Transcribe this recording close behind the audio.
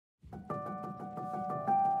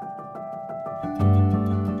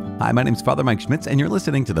Hi, my name's Father Mike Schmitz, and you're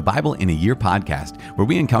listening to the Bible in a Year podcast, where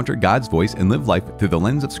we encounter God's voice and live life through the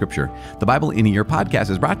lens of Scripture. The Bible in a Year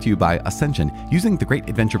podcast is brought to you by Ascension. Using the Great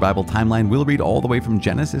Adventure Bible timeline, we'll read all the way from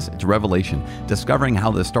Genesis to Revelation, discovering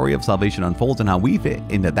how the story of salvation unfolds and how we fit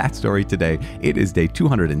into that story today. It is day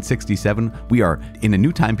 267. We are in a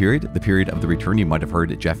new time period, the period of the return. You might have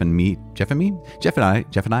heard Jeff and me talk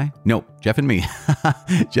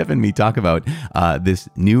about this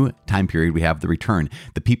new time period. We have the return.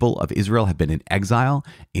 The people of Israel have been in exile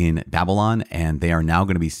in Babylon, and they are now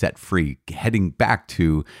going to be set free, heading back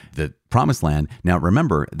to the promised land. Now,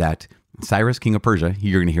 remember that Cyrus, king of Persia,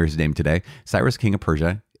 you're going to hear his name today, Cyrus, king of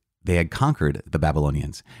Persia, they had conquered the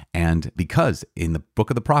Babylonians. And because in the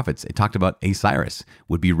book of the prophets, it talked about a Cyrus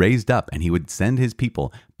would be raised up and he would send his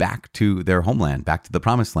people back to their homeland, back to the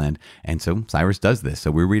promised land. And so Cyrus does this.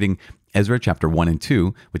 So we're reading Ezra chapter 1 and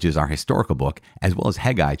 2, which is our historical book, as well as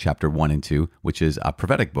Haggai chapter 1 and 2, which is a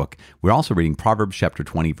prophetic book. We're also reading Proverbs chapter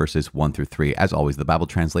 20, verses 1 through 3. As always, the Bible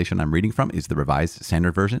translation I'm reading from is the Revised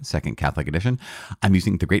Standard Version, Second Catholic Edition. I'm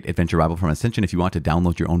using the Great Adventure Bible from Ascension. If you want to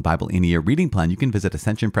download your own Bible in a Year reading plan, you can visit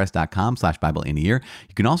ascensionpress.com/Bible in a Year.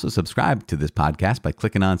 You can also subscribe to this podcast by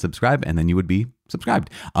clicking on subscribe, and then you would be subscribed.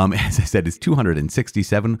 As I said, it's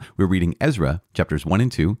 267. We're reading Ezra chapters 1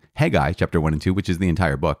 and 2, Haggai chapter 1 and 2, which is the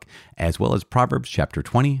entire book, as well as Proverbs chapter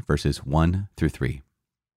 20, verses 1 through 3.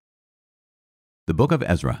 The book of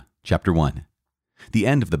Ezra, chapter 1. The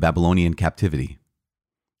end of the Babylonian captivity.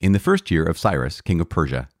 In the first year of Cyrus, king of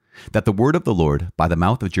Persia, that the word of the Lord by the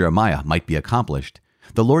mouth of Jeremiah might be accomplished,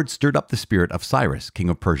 the Lord stirred up the spirit of Cyrus, king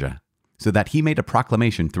of Persia, so that he made a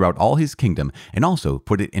proclamation throughout all his kingdom and also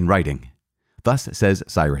put it in writing. Thus says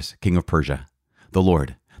Cyrus, king of Persia, the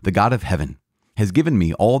Lord, the God of heaven, has given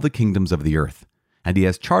me all the kingdoms of the earth, and he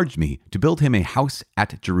has charged me to build him a house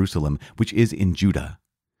at Jerusalem, which is in Judah.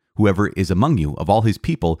 Whoever is among you of all his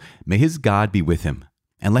people, may his God be with him,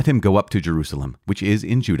 and let him go up to Jerusalem, which is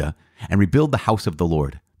in Judah, and rebuild the house of the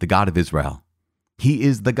Lord, the God of Israel. He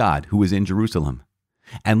is the God who is in Jerusalem.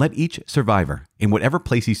 And let each survivor, in whatever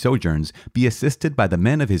place he sojourns, be assisted by the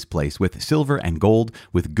men of his place with silver and gold,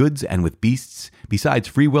 with goods and with beasts, besides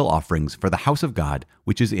freewill offerings for the house of God,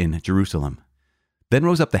 which is in Jerusalem. Then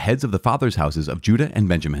rose up the heads of the fathers' houses of Judah and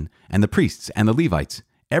Benjamin, and the priests and the Levites,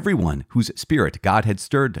 every one whose spirit God had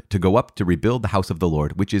stirred to go up to rebuild the house of the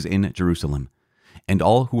Lord, which is in Jerusalem. And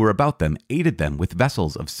all who were about them aided them with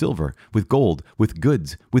vessels of silver, with gold, with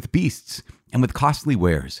goods, with beasts, and with costly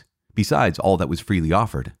wares, besides all that was freely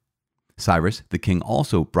offered. Cyrus the king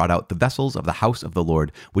also brought out the vessels of the house of the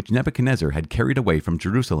Lord, which Nebuchadnezzar had carried away from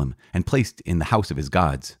Jerusalem and placed in the house of his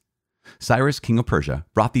gods. Cyrus king of Persia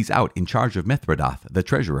brought these out in charge of Mithredath the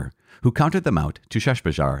treasurer, who counted them out to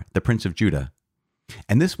Sheshbazzar the prince of Judah.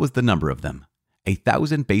 And this was the number of them: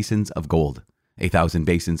 1,000 basins of gold, 1,000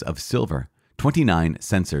 basins of silver, 29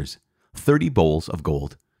 censers, 30 bowls of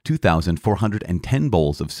gold, 2,410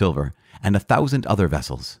 bowls of silver, and 1,000 other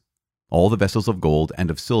vessels. All the vessels of gold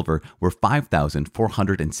and of silver were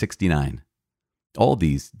 5,469. All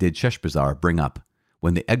these did Sheshbazzar bring up,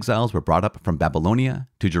 when the exiles were brought up from Babylonia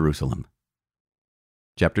to Jerusalem.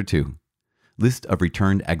 Chapter 2. List of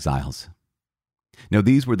returned exiles. Now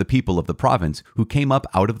these were the people of the province who came up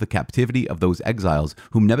out of the captivity of those exiles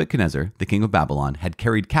whom Nebuchadnezzar, the king of Babylon, had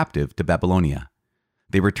carried captive to Babylonia.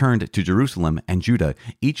 They returned to Jerusalem and Judah,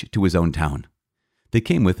 each to his own town. They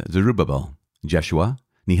came with Zerubbabel, Jeshua,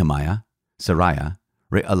 Nehemiah, Sariah,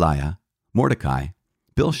 Realiah, Mordecai,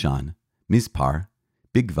 Bilshan, Mizpar,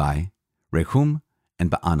 Bigvai, Rehum,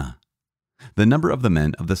 and Baanah. The number of the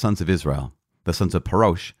men of the sons of Israel, the sons of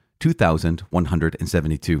Parosh,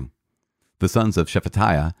 2,172. The sons of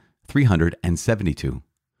Shephatiah, 372.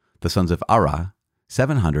 The sons of Arah,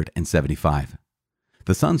 775.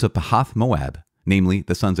 The sons of Pahath Moab, namely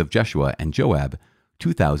the sons of Jeshua and Joab,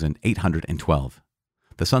 2,812.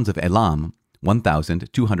 The sons of Elam,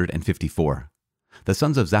 1,254. The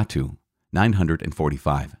sons of Zatu,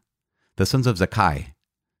 945. The sons of Zakkai,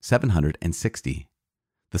 760.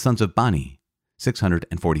 The sons of Bani,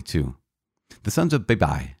 642. The sons of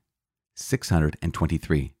Bebai,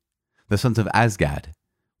 623. The sons of Azgad,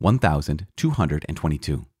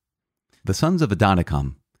 1,222. The sons of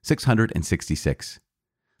Adonikam, 666.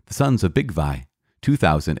 The sons of Bigvai,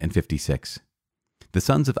 2,056. The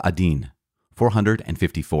sons of Adin,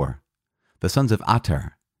 454. The sons of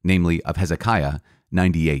Ater, namely of Hezekiah,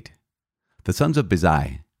 98. The sons of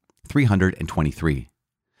Bezai, 323.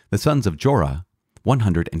 The sons of Jorah,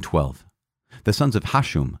 112. The sons of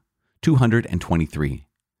Hashum, 223.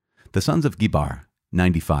 The sons of Gibar,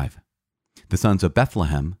 95. The sons of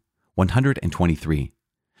Bethlehem, 123.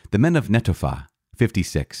 The men of Netophah,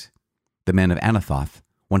 56. The men of Anathoth,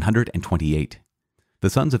 128. The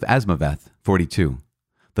sons of Asmaveth, 42.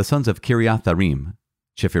 The sons of Kiriatharim,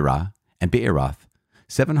 Chephirah, and Beeroth,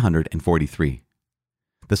 743.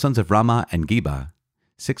 The sons of Ramah and Geba,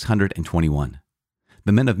 621.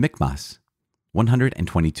 The men of Michmas,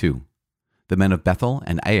 122. The men of Bethel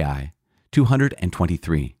and Ai,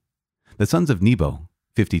 223. The sons of Nebo,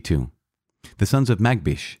 52. The sons of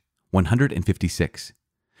Magbish, 156.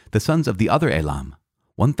 The sons of the other Elam,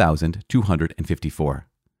 1,254.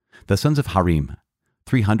 The sons of Harim,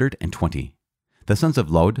 320. The sons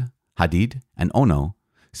of Lod, Hadid, and Ono,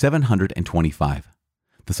 725.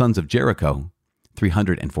 The sons of Jericho,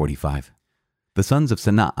 345. The sons of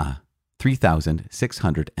Sana'a,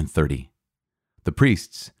 3,630. The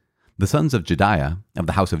priests, the sons of Jediah of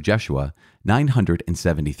the house of Jeshua,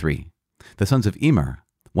 973. The sons of Immer,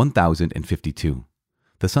 1,052.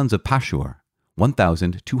 The sons of Pashur,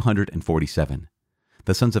 1,247.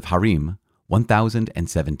 The sons of Harim,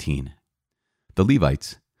 1,017. The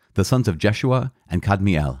Levites, the sons of Jeshua and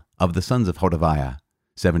Kadmiel of the sons of Hodaviah,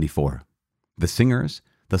 74. The singers,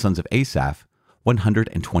 the sons of Asaph,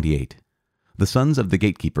 128. The sons of the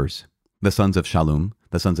gatekeepers, the sons of Shallum,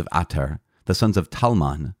 the sons of Ater, the sons of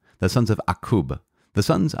Talmon, the sons of Akub, the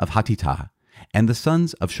sons of Hatitah, and the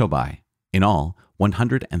sons of Shobai, in all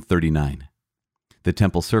 139. The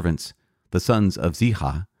temple servants, the sons of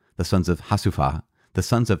Ziha, the sons of Hasupha, the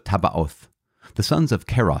sons of Tabaoth, the sons of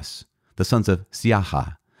Keros, the sons of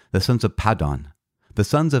Siaha, the sons of Padon, the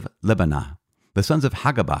sons of Lebanah, the sons of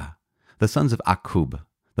Hagabah, the sons of Akub,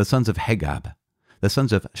 the sons of Hagab, the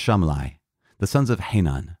sons of Shamlai, the sons of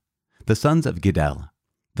Hanan, the sons of Gidel,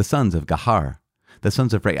 the sons of Gahar, the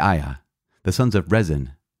sons of Reiah, the sons of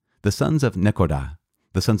Rezin, the sons of Nekoda,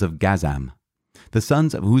 the sons of Gazam, the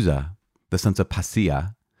sons of Uzzah, the sons of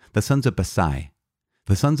Paseah, the sons of Basai,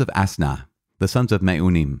 the sons of Asna, the sons of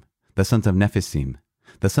Meunim, the sons of Nephisim,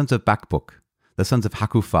 the sons of Bakbuk, the sons of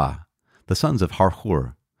Hakupha, the sons of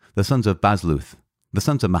Harhur, the sons of Bazluth, the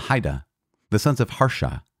sons of Mahida, the sons of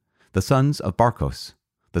Harsha, the sons of Barkos,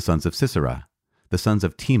 the sons of Sisera, the sons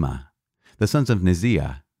of Tema, the sons of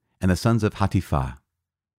Neziah, and the sons of Hatipha.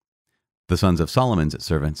 The sons of Solomon's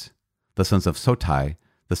servants, the sons of Sotai,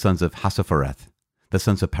 the sons of Hasaphareth, the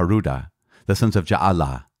sons of Peruda, the sons of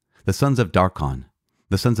Jaalah, the sons of Darkon,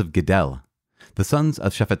 the sons of Gidel, the sons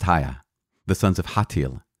of Shephatiah, the sons of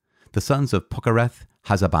Hatil, the sons of Pokereth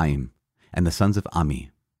Hazabaim, and the sons of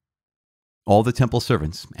Ami. All the temple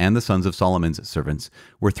servants and the sons of Solomon's servants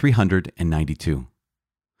were 392.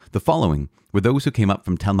 The following were those who came up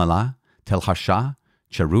from Telmelah, Telharsha,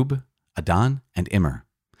 Cherub, Adan, and Immer,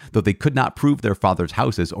 though they could not prove their fathers'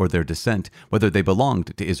 houses or their descent, whether they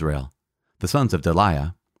belonged to Israel. The sons of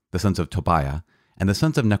Deliah, the sons of Tobiah, and the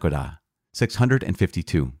sons of Nekoda,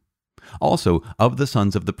 652. Also of the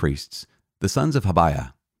sons of the priests, the sons of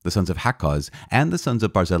Habiah, the sons of Hakkoz, and the sons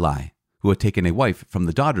of Barzillai, who had taken a wife from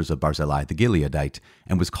the daughters of Barzillai the Gileadite,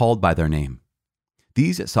 and was called by their name.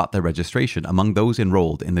 These sought their registration among those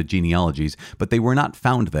enrolled in the genealogies, but they were not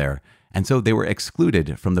found there, and so they were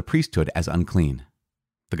excluded from the priesthood as unclean.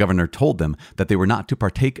 The governor told them that they were not to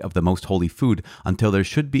partake of the most holy food until there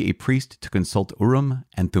should be a priest to consult Urim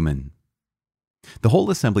and Thummim. The whole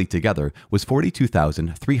assembly together was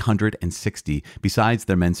 42,360, besides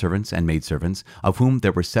their menservants and maidservants, of whom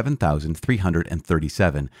there were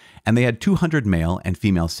 7,337, and they had 200 male and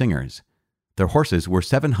female singers. Their horses were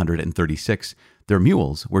 736, their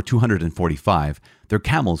mules were 245, their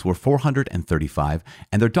camels were 435,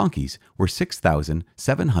 and their donkeys were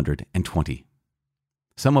 6,720.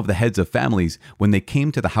 Some of the heads of families, when they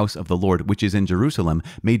came to the house of the Lord, which is in Jerusalem,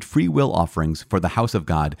 made free will offerings for the house of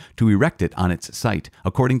God to erect it on its site.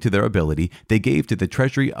 According to their ability, they gave to the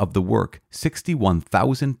treasury of the work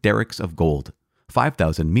 61,000 derricks of gold,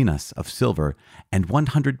 5,000 minas of silver, and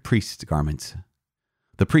 100 priests' garments.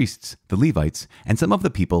 The priests, the Levites, and some of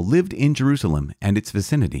the people lived in Jerusalem and its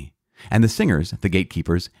vicinity, and the singers, the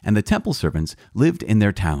gatekeepers, and the temple servants lived in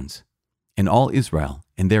their towns, and all Israel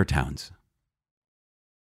in their towns.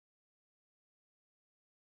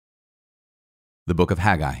 The Book of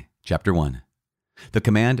Haggai, Chapter 1. The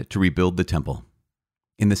command to rebuild the temple.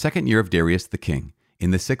 In the 2nd year of Darius the king,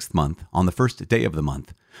 in the 6th month, on the 1st day of the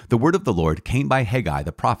month, the word of the Lord came by Haggai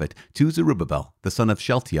the prophet to Zerubbabel, the son of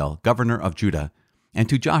Shealtiel, governor of Judah, and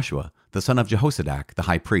to Joshua, the son of Jehozadak, the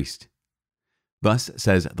high priest. Thus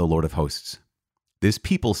says the Lord of hosts, This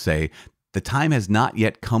people say, The time has not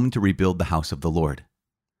yet come to rebuild the house of the Lord.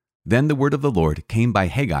 Then the word of the Lord came by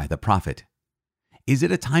Haggai the prophet. Is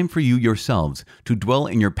it a time for you yourselves to dwell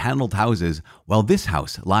in your paneled houses while this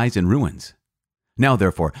house lies in ruins? Now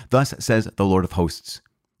therefore, thus says the Lord of hosts,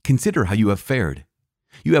 Consider how you have fared.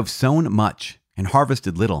 You have sown much, and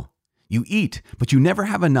harvested little. You eat, but you never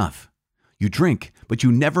have enough. You drink, but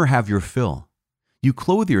you never have your fill. You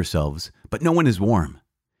clothe yourselves, but no one is warm.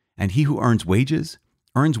 And he who earns wages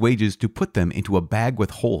to put them into a bag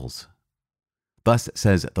with holes. Thus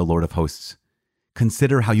says the Lord of hosts,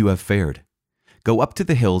 consider how you have fared. Go up to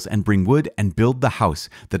the hills and bring wood and build the house,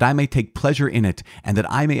 that I may take pleasure in it, and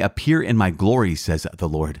that I may appear in my glory, says the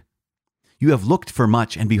Lord. You have looked for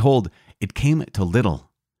much, and behold, it came to little.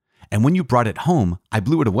 And when you brought it home, I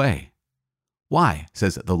blew it away. Why,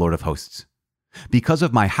 says the Lord of hosts? Because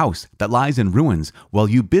of my house that lies in ruins, while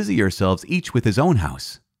you busy yourselves each with his own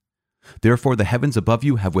house. Therefore the heavens above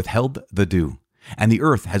you have withheld the dew, and the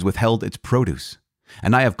earth has withheld its produce.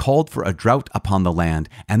 And I have called for a drought upon the land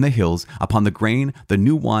and the hills, upon the grain, the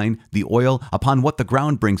new wine, the oil, upon what the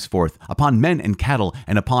ground brings forth, upon men and cattle,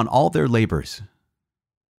 and upon all their labors.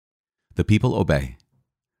 The people obey.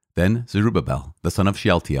 Then Zerubbabel, the son of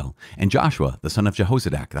Shealtiel, and Joshua, the son of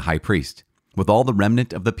Jehozadak, the high priest, with all the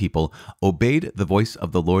remnant of the people, obeyed the voice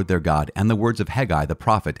of the Lord their God and the words of Haggai the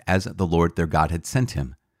prophet, as the Lord their God had sent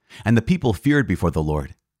him. And the people feared before the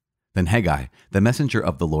Lord. Then Haggai, the messenger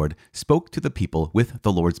of the Lord, spoke to the people with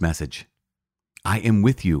the Lord's message. I am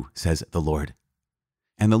with you, says the Lord.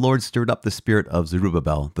 And the Lord stirred up the spirit of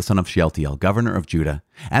Zerubbabel, the son of Shealtiel, governor of Judah,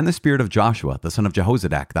 and the spirit of Joshua, the son of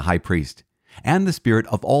Jehozadak, the high priest, and the spirit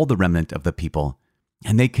of all the remnant of the people.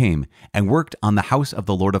 And they came and worked on the house of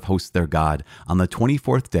the Lord of hosts their God on the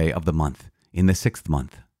 24th day of the month, in the 6th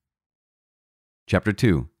month. Chapter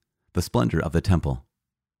 2. The splendor of the temple.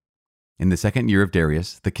 In the 2nd year of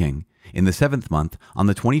Darius, the king, in the 7th month, on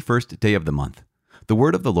the 21st day of the month, the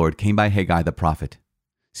word of the Lord came by Haggai the prophet.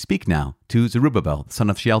 Speak now to Zerubbabel, the son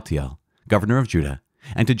of Shealtiel, governor of Judah,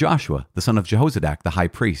 and to Joshua, the son of Jehozadak, the high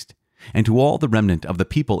priest, and to all the remnant of the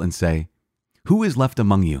people, and say, Who is left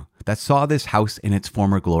among you that saw this house in its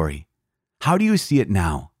former glory? How do you see it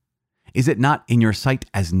now? Is it not in your sight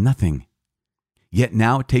as nothing? Yet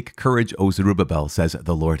now take courage, O Zerubbabel, says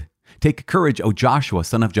the Lord. Take courage, O Joshua,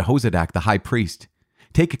 son of Jehozadak, the high priest.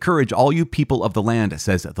 Take courage, all you people of the land,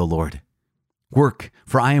 says the Lord. Work,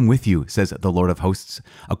 for I am with you, says the Lord of hosts,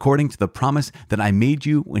 according to the promise that I made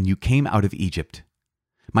you when you came out of Egypt.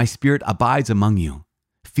 My spirit abides among you.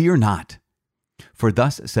 Fear not. For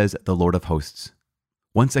thus says the Lord of hosts,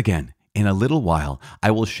 once again, in a little while,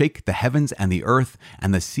 I will shake the heavens and the earth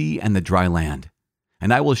and the sea and the dry land,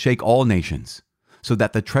 and I will shake all nations, so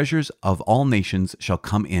that the treasures of all nations shall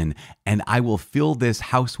come in, and I will fill this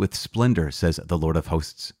house with splendor, says the Lord of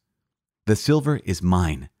hosts. The silver is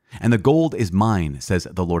mine, and the gold is mine, says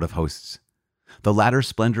the Lord of hosts. The latter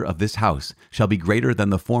splendor of this house shall be greater than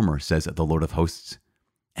the former, says the Lord of hosts.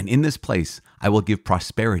 And in this place I will give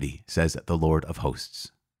prosperity, says the Lord of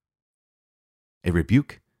hosts. A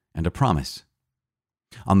rebuke and a promise.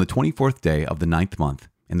 On the 24th day of the 9th month,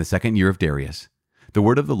 in the 2nd year of Darius, the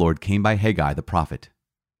word of the Lord came by Haggai the prophet.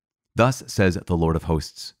 Thus says the Lord of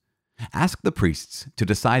hosts, Ask the priests to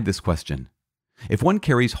decide this question. If one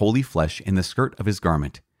carries holy flesh in the skirt of his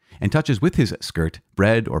garment, and touches with his skirt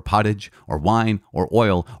bread or pottage or wine or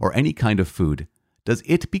oil or any kind of food, does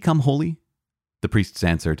it become holy? The priests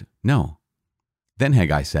answered, No. Then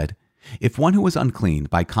Haggai said, If one who is unclean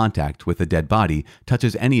by contact with a dead body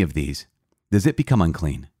touches any of these, does it become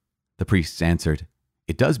unclean? The priests answered,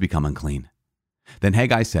 It does become unclean. Then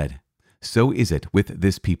Haggai said, So is it with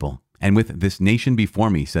this people, and with this nation before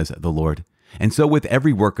me, says the Lord, and so with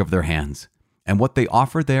every work of their hands, and what they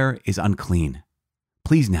offer there is unclean.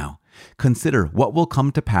 Please now, consider what will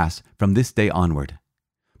come to pass from this day onward.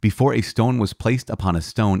 Before a stone was placed upon a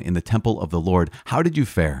stone in the temple of the Lord, how did you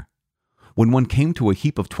fare? When one came to a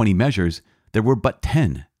heap of 20 measures, there were but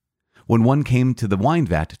 10. When one came to the wine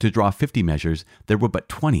vat to draw 50 measures, there were but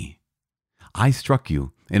 20. I struck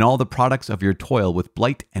you in all the products of your toil with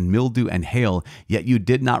blight and mildew and hail, yet you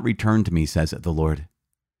did not return to me, says the Lord.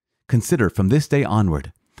 Consider from this day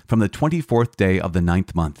onward, from the 24th day of the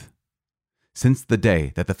 9th month. Since the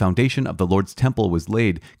day that the foundation of the Lord's temple was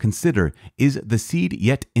laid, consider, is the seed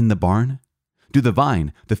yet in the barn? Do the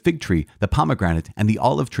vine, the fig tree, the pomegranate, and the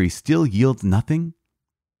olive tree still yield nothing?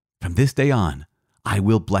 From this day on, I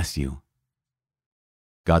will bless you.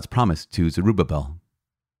 God's promise to Zerubbabel.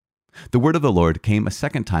 The word of the Lord came a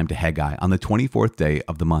second time to Haggai on the 24th day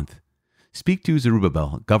of the month. Speak to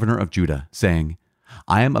Zerubbabel, governor of Judah, saying,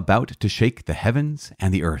 I am about to shake the heavens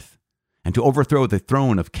and the earth, and to overthrow the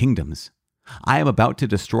throne of kingdoms. I am about to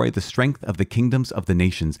destroy the strength of the kingdoms of the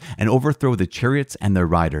nations, and overthrow the chariots and their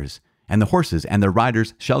riders, and the horses and their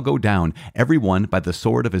riders shall go down, every one by the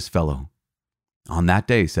sword of his fellow. On that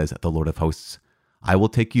day, says the Lord of hosts, I will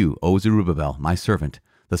take you, O Zerubbabel, my servant,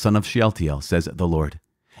 the son of Shealtiel, says the Lord,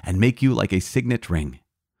 and make you like a signet ring.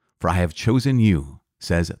 For I have chosen you,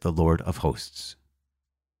 says the Lord of hosts.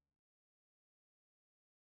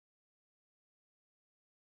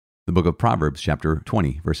 The book of Proverbs, chapter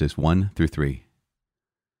 20, verses 1 through 3.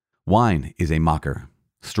 Wine is a mocker,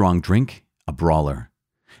 strong drink a brawler,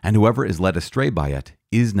 and whoever is led astray by it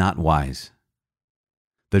is not wise.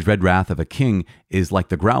 The dread wrath of a king is like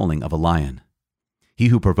the growling of a lion. He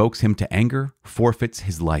who provokes him to anger forfeits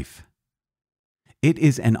his life. It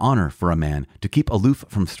is an honor for a man to keep aloof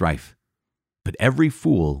from strife, but every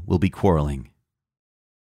fool will be quarreling.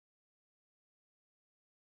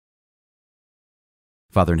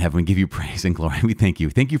 Father in heaven, we give you praise and glory. We thank you.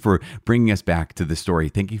 Thank you for bringing us back to this story.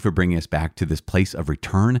 Thank you for bringing us back to this place of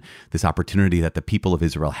return, this opportunity that the people of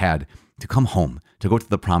Israel had to come home, to go to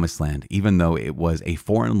the promised land, even though it was a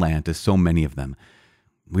foreign land to so many of them.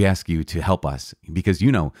 We ask you to help us because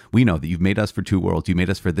we know that you've made us for two worlds. You made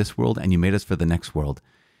us for this world and you made us for the next world.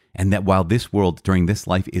 And that while this world during this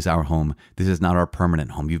life is our home, this is not our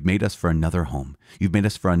permanent home. You've made us for another home. You've made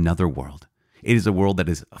us for another world. It is a world that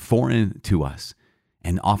is foreign to us.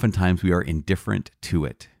 And oftentimes we are indifferent to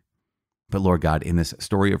it. But Lord God, in this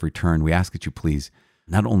story of return, we ask that you please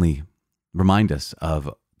not only remind us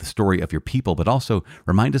of the story of your people, but also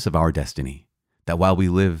remind us of our destiny. That while we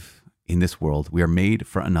live in this world, we are made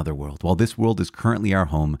for another world. While this world is currently our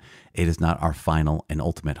home, it is not our final and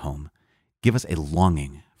ultimate home. Give us a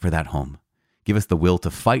longing for that home. Give us the will to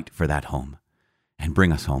fight for that home and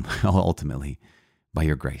bring us home ultimately by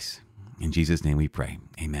your grace. In Jesus' name we pray.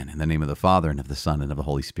 Amen. In the name of the Father and of the Son and of the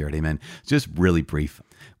Holy Spirit. Amen. Just really brief.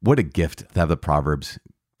 What a gift to have the Proverbs.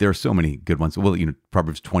 There are so many good ones. Well,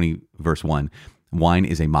 Proverbs 20, verse 1. Wine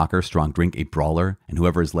is a mocker, strong drink a brawler, and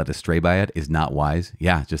whoever is led astray by it is not wise.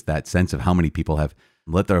 Yeah, just that sense of how many people have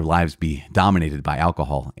let their lives be dominated by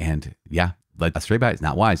alcohol. And yeah, led astray by it is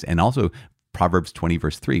not wise. And also Proverbs 20,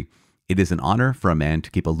 verse 3. It is an honor for a man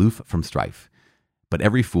to keep aloof from strife, but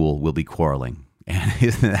every fool will be quarreling. And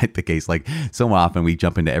isn't that the case? Like so often we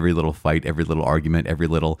jump into every little fight, every little argument, every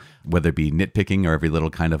little, whether it be nitpicking or every little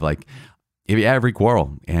kind of like, every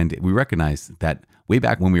quarrel. And we recognize that way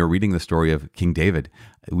back when we were reading the story of King David,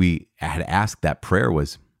 we had asked that prayer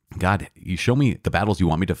was, God, you show me the battles you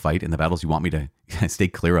want me to fight and the battles you want me to stay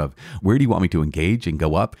clear of. Where do you want me to engage and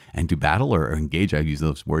go up and do battle or engage? I use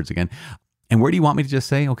those words again. And where do you want me to just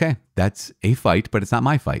say, okay, that's a fight, but it's not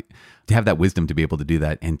my fight? To have that wisdom to be able to do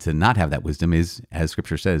that and to not have that wisdom is, as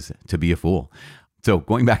scripture says, to be a fool. So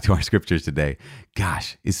going back to our scriptures today,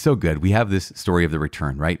 gosh, it's so good. We have this story of the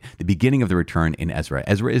return, right? The beginning of the return in Ezra.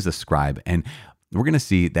 Ezra is a scribe. And we're going to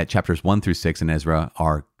see that chapters 1 through 6 in Ezra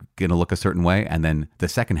are going to look a certain way. And then the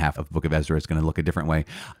second half of the book of Ezra is going to look a different way.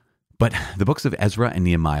 But the books of Ezra and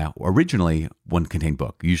Nehemiah were originally one contained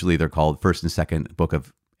book. Usually they're called first and second book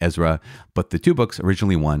of Ezra, but the two books,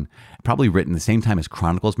 originally one, probably written the same time as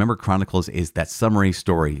Chronicles. Remember, Chronicles is that summary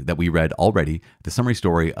story that we read already, the summary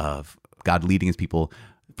story of God leading his people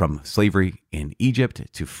from slavery in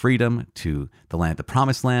Egypt to freedom, to the land, the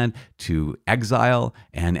promised land, to exile,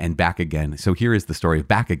 and back again. So here is the story of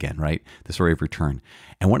back again, right? The story of return.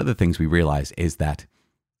 And one of the things we realize is that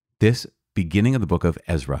this beginning of the book of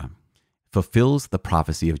Ezra fulfills the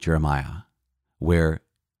prophecy of Jeremiah, where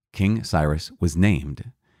King Cyrus was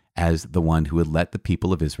named as the one who would let the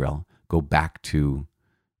people of Israel go back to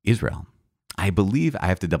Israel. I believe I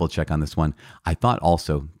have to double check on this one. I thought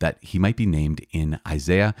also that he might be named in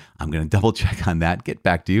Isaiah. I'm going to double check on that, get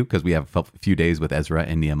back to you because we have a few days with Ezra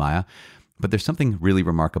and Nehemiah. But there's something really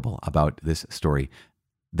remarkable about this story,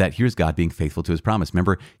 that here's God being faithful to his promise.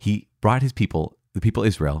 Remember, he brought his people, the people of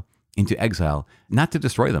Israel, into exile, not to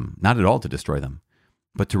destroy them, not at all to destroy them,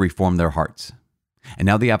 but to reform their hearts. And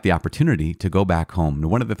now they have the opportunity to go back home.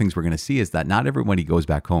 And one of the things we're going to see is that not everybody goes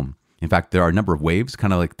back home. In fact, there are a number of waves,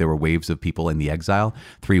 kind of like there were waves of people in the exile,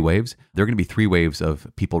 3 waves. There are going to be 3 waves of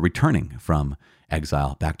people returning from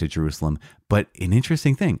exile back to Jerusalem. But an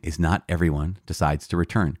interesting thing is not everyone decides to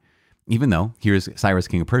return. Even though here's Cyrus,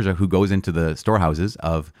 king of Persia, who goes into the storehouses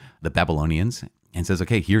of the Babylonians and says,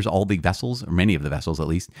 okay, here's all the vessels, or many of the vessels at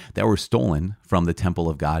least, that were stolen from the temple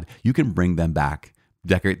of God. You can bring them back,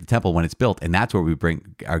 decorate the temple when it's built. And that's where we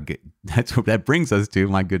bring that brings us to,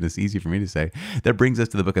 my goodness, easy for me to say, that brings us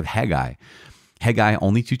to the book of Haggai. Haggai,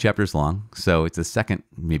 only 2 chapters long. So it's the second,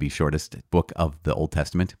 maybe shortest book of the Old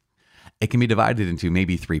Testament. It can be divided into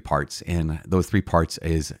maybe 3 parts. And those 3 parts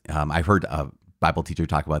is, I've heard a Bible teacher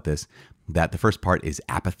talk about this, that the first part is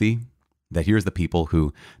apathy, that here's the people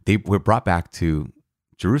who they were brought back to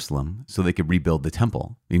Jerusalem so they could rebuild the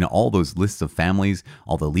temple. All those lists of families,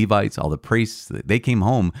 all the Levites, all the priests, they came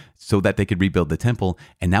home so that they could rebuild the temple.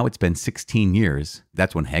 And now it's been 16 years.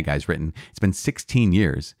 That's when Haggai's written. It's been 16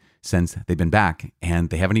 years since they've been back,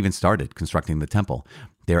 and they haven't even started constructing the temple.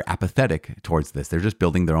 They're apathetic towards this. They're just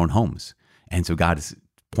building their own homes. And so God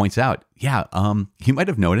points out, you might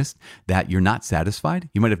have noticed that you're not satisfied.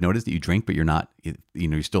 You might have noticed that you drink, but you're not,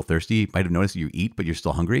 you're still thirsty. You might have noticed that you eat, but you're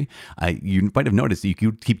still hungry. You might have noticed that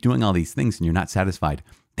you keep doing all these things and you're not satisfied.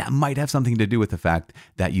 That might have something to do with the fact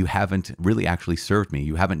that you haven't really actually served me.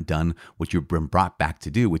 You haven't done what you've been brought back to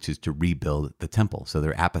do, which is to rebuild the temple. So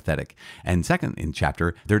they're apathetic. And second in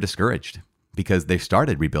chapter, they're discouraged because they've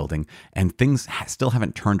started rebuilding and things still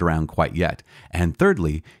haven't turned around quite yet. And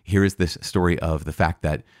thirdly, here is this story of the fact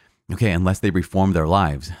that, unless they reform their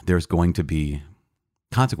lives, there's going to be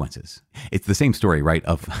consequences. It's the same story, right,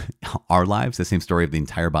 of our lives, the same story of the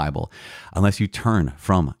entire Bible. Unless you turn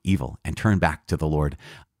from evil and turn back to the Lord,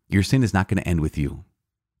 your sin is not going to end with you.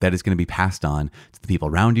 That is going to be passed on to the people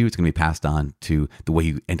around you. It's going to be passed on to the way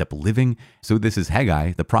you end up living. So this is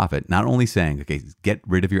Haggai, the prophet, not only saying, get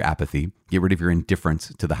rid of your apathy, get rid of your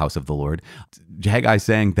indifference to the house of the Lord. Haggai is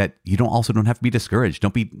saying that you don't have to be discouraged.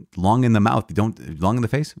 Don't be long in the mouth. Don't long in the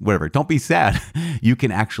face, whatever. Don't be sad. You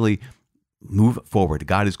can actually move forward.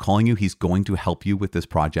 God is calling you. He's going to help you with this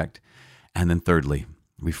project. And then thirdly,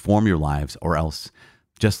 reform your lives, or else,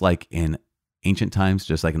 just like in ancient times,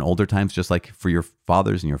 just like in older times, just like for your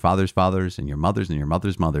fathers and your fathers' fathers and your mothers and your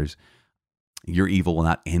mothers' mothers, your evil will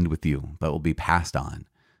not end with you, but will be passed on.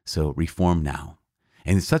 So reform now.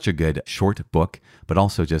 And it's such a good short book, but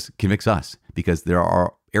also just convicts us, because there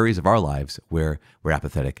are areas of our lives where we're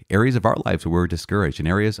apathetic, areas of our lives where we're discouraged, and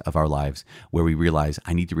areas of our lives where we realize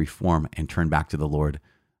I need to reform and turn back to the Lord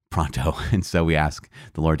pronto. And so we ask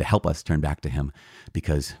the Lord to help us turn back to him,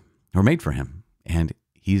 because we're made for him and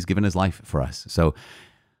he's given his life for us. So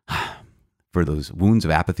for those wounds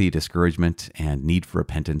of apathy, discouragement, and need for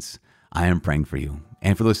repentance, I am praying for you.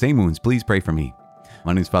 And for those same wounds, please pray for me.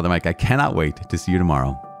 My name is Father Mike. I cannot wait to see you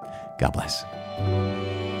tomorrow. God bless.